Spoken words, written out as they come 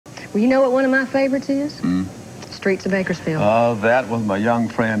Well, you know what one of my favorites is? Streets of Bakersfield. Oh, that was my young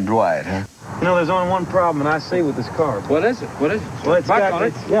friend Dwight, huh? You know, there's only one problem I see with this car. What is it? What is it? Well, it's Buck got, on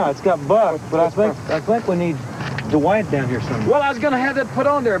it? it's got Buck, but I think we need Dwight down here somewhere. Well, I was going to have that put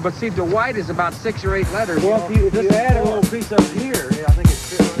on there, but see, Dwight is about 6 or 8 letters. Well, if you add a little piece up here, I think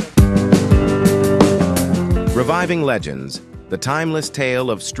it's good. Reviving Legends, the timeless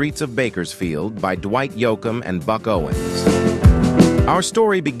tale of Streets of Bakersfield by Dwight Yoakam and Buck Owens. Our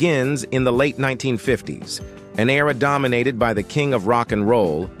story begins in the late 1950s, an era dominated by the king of rock and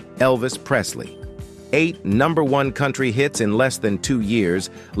roll, Elvis Presley. 8 #1 country hits in less than 2 years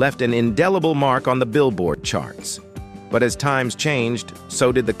left an indelible mark on the Billboard charts. But as times changed,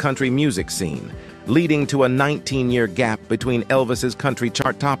 so did the country music scene, leading to a 19-year gap between Elvis's country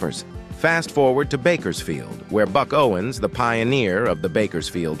chart toppers. Fast forward to Bakersfield, where Buck Owens, the pioneer of the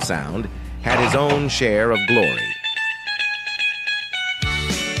Bakersfield sound, had his own share of glory.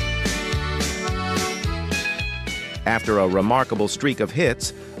 After a remarkable streak of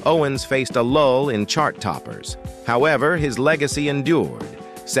hits, Owens faced a lull in chart toppers. However, his legacy endured,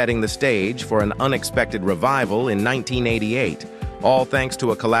 setting the stage for an unexpected revival in 1988, all thanks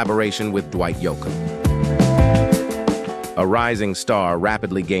to a collaboration with Dwight Yoakam. A rising star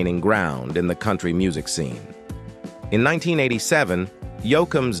rapidly gaining ground in the country music scene. In 1987,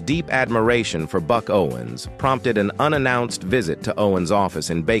 Yoakam's deep admiration for Buck Owens prompted an unannounced visit to Owens' office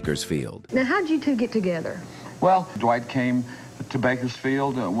in Bakersfield. Now, how'd you two get together? Well, Dwight came to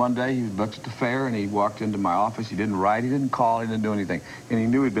Bakersfield one day. He was booked at the fair, and he walked into my office. He didn't write, he didn't call, he didn't do anything. And he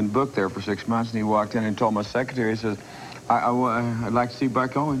knew he'd been booked there for 6 months, and he walked in and told my secretary, he says, I'd like to see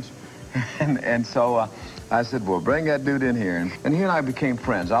Buck Owens. and so I said, well, bring that dude in here. And he and I became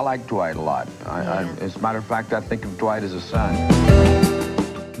friends. I like Dwight a lot. As a matter of fact, I think of Dwight as a son.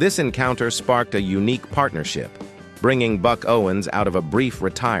 This encounter sparked a unique partnership, bringing Buck Owens out of a brief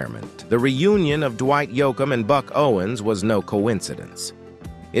retirement. The reunion of Dwight Yoakam and Buck Owens was no coincidence.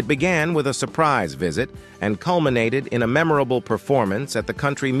 It began with a surprise visit and culminated in a memorable performance at the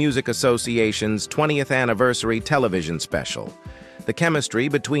Country Music Association's 20th anniversary television special. The chemistry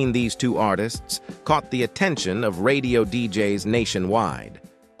between these two artists caught the attention of radio DJs nationwide,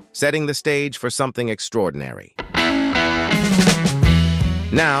 setting the stage for something extraordinary.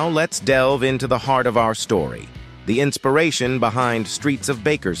 Now let's delve into the heart of our story, the inspiration behind Streets of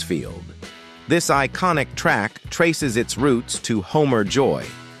Bakersfield. This iconic track traces its roots to Homer Joy,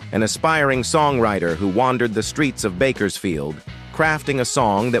 an aspiring songwriter who wandered the streets of Bakersfield, crafting a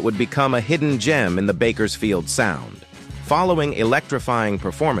song that would become a hidden gem in the Bakersfield sound. Following electrifying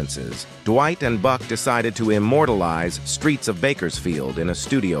performances, Dwight and Buck decided to immortalize Streets of Bakersfield in a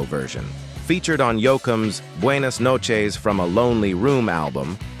studio version. Featured on Yoakam's Buenas Noches from a Lonely Room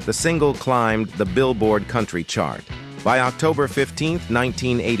album, the single climbed the Billboard country chart. By October 15,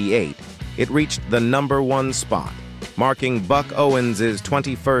 1988, it reached the #1 spot, marking Buck Owens'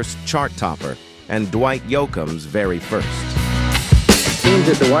 21st chart topper and Dwight Yoakam's very first. It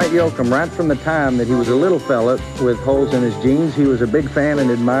seems that Dwight Yoakam, right from the time that he was a little fella with holes in his jeans, he was a big fan and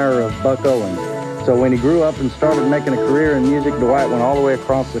admirer of Buck Owens. So when he grew up and started making a career in music, Dwight went all the way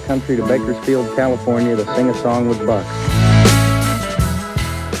across the country to Bakersfield, California to sing a song with Buck.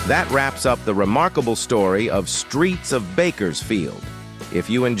 That wraps up the remarkable story of Streets of Bakersfield. If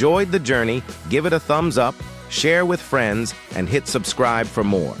you enjoyed the journey, give it a thumbs up, share with friends, and hit subscribe for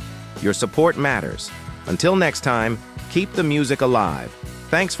more. Your support matters. Until next time, keep the music alive.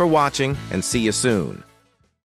 Thanks for watching, and see you soon.